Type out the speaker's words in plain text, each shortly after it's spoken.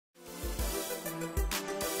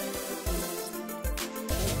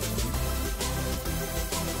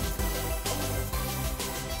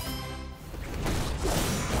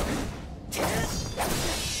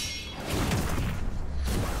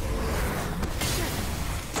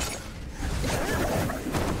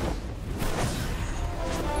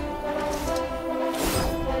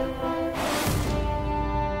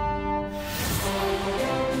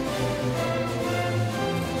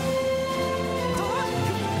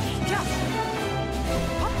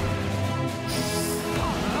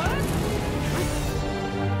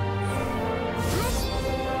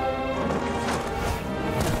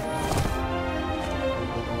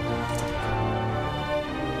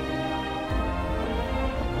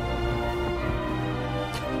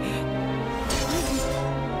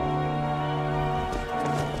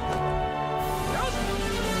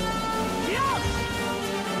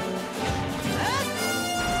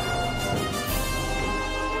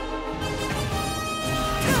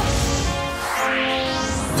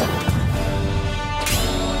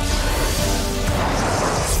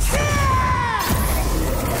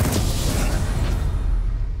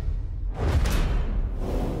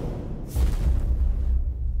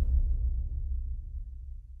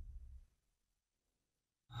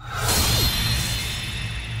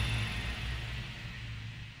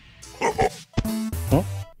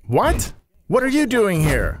What? What are you doing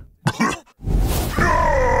here?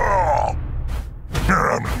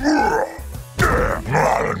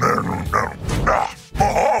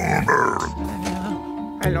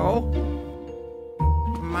 Hello?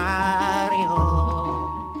 Mario.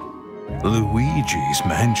 Luigi's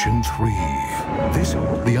Mansion 3.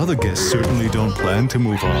 The other guests certainly don't plan to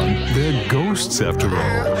move on. They're ghosts after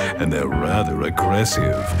all, and they're rather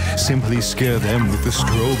aggressive. Simply scare them with the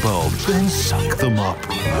strobe bulb, then suck them up.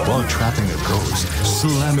 While trapping a ghost,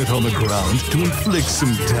 slam it on the ground to inflict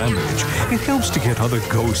some damage. It helps to get other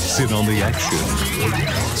ghosts in on the action.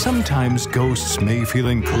 Sometimes ghosts may feel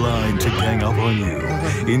inclined to gang up on you.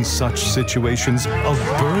 In such situations, a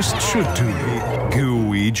burst should do.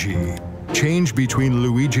 Gooigi. Change between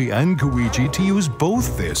Luigi and Gooigi to use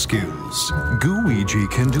both their skills. Gooigi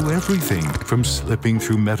can do everything from slipping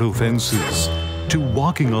through metal fences to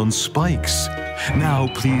walking on spikes. Now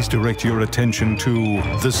please direct your attention to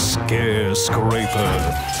the Scare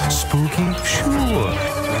Scraper. Spooky? Sure.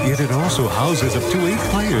 Yet it also houses up to 8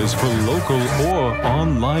 players for local or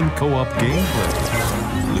online co-op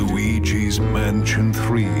gameplay. Luigi's Mansion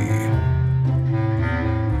 3.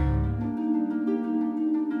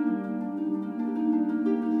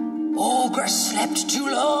 Ogre slept too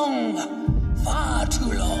long. Far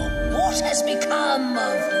too long. What has become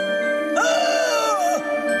of...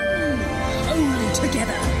 Only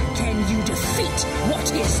together can you defeat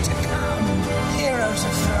what is to come. Heroes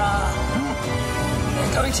of Thra.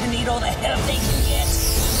 They're going to need all the help they can get.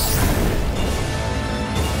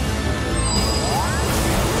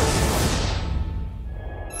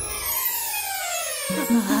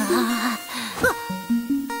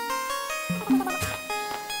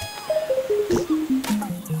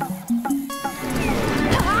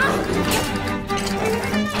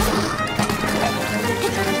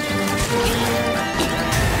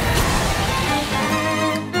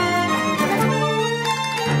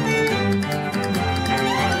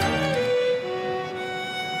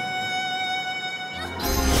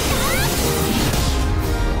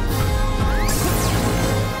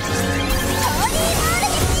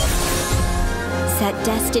 Set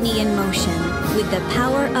destiny in motion with the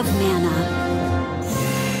power of mana.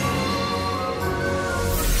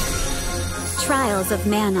 Trials of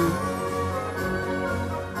Mana.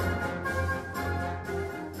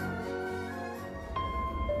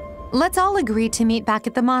 Let's all agree to meet back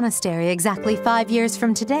at the monastery exactly 5 years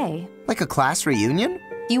from today. Like a class reunion?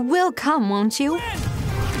 You will come, won't you?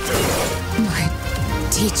 My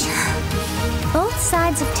teacher. Both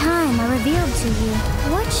sides of time are revealed to you.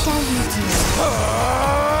 What shall you do?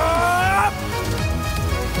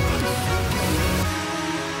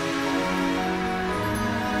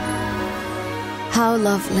 How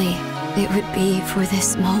lovely it would be for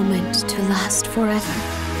this moment to last forever.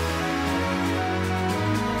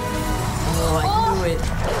 Oh, I knew it.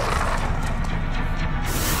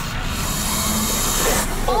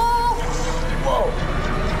 Oh! Whoa!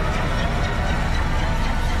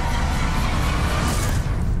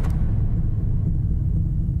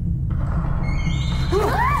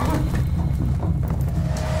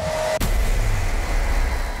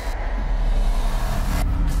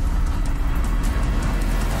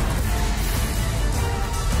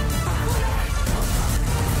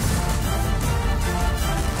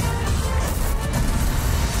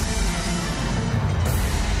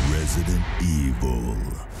 Resident Evil.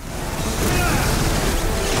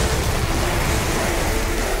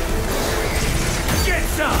 Get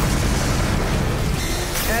some!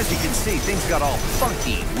 As you can see, things got all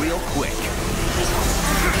funky real quick.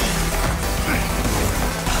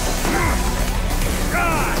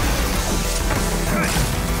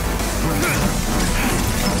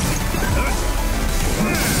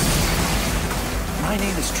 My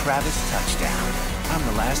name is Travis Touchdown. I'm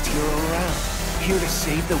the last hero around, here to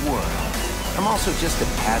save the world. I'm also just a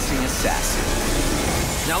passing assassin.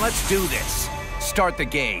 Now let's do this. Start the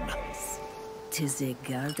game. 'Tis a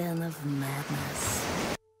garden of madness.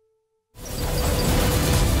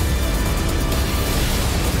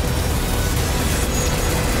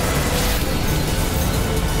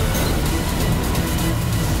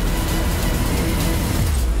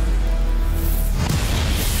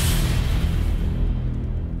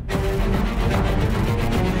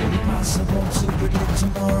 Impossible to predict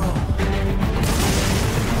tomorrow.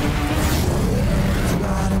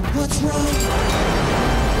 Dividing what's wrong.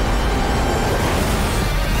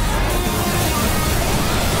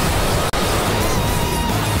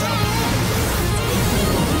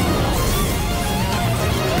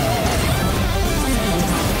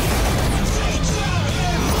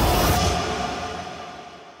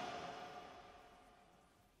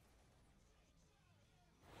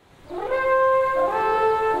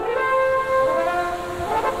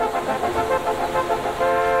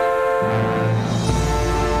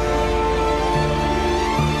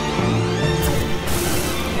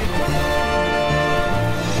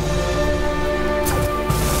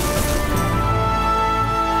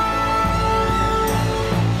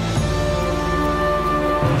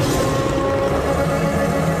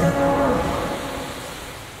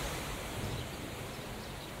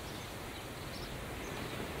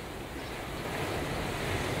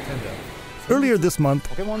 Earlier this month,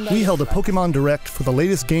 we held a Pokemon Direct for the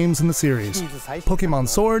latest games in the series, Pokemon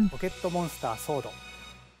Sword and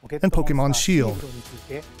Pokemon Shield.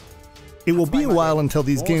 It will be a while until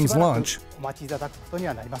these games launch,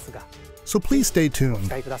 so please stay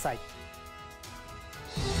tuned.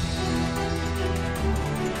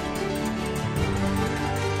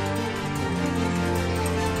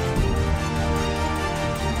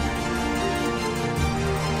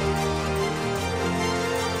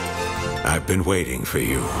 I've been waiting for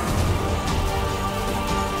you.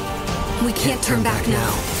 We can't turn back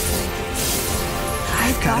now.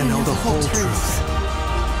 I've gotta know the whole truth.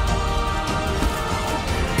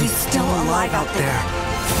 He's still alive out there.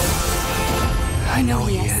 I know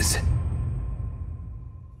he is.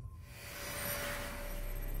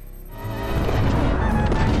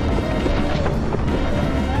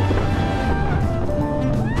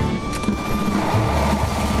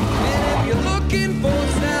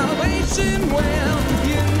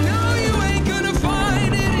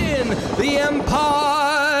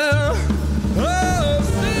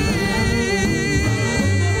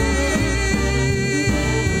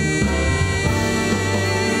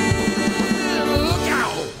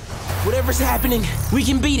 Whatever's happening, we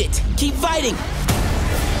can beat it. Keep fighting.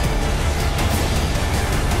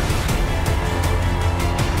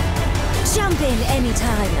 Jump in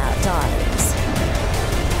anytime now, darlings.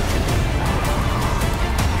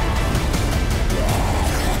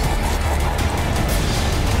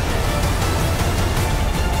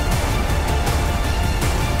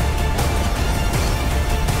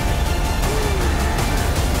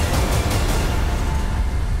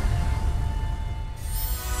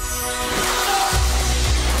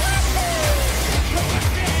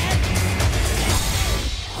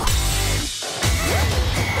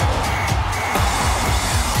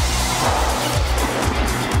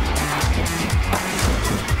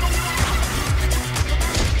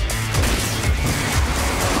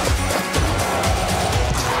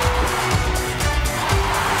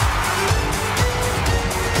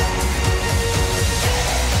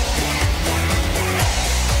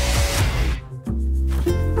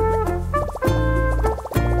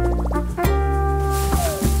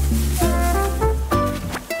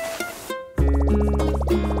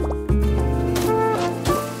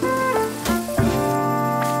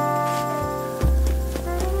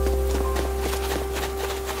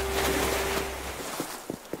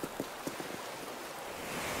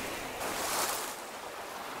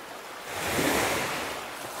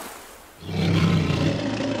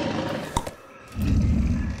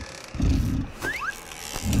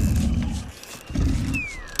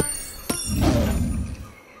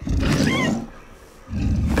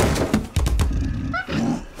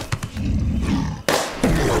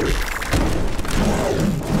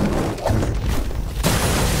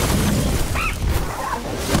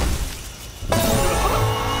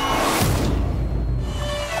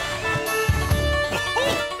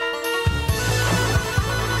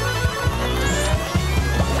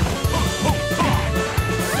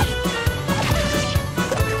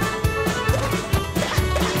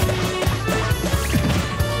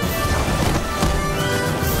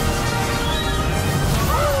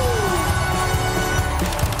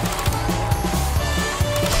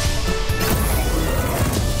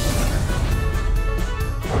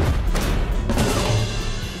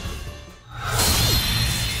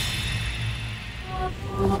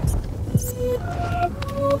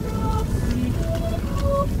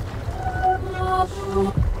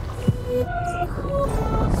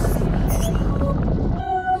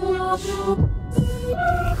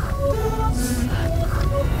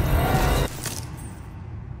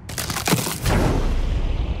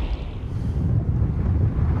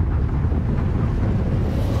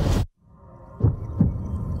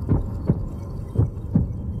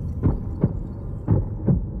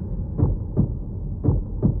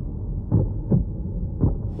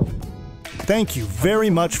 Thank you very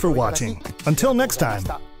much for watching. Until next time.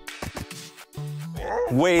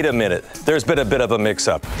 Wait a minute. There's been a bit of a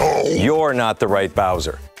mix-up. You're not the right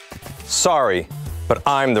Bowser. Sorry, but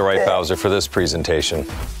I'm the right Bowser for this presentation.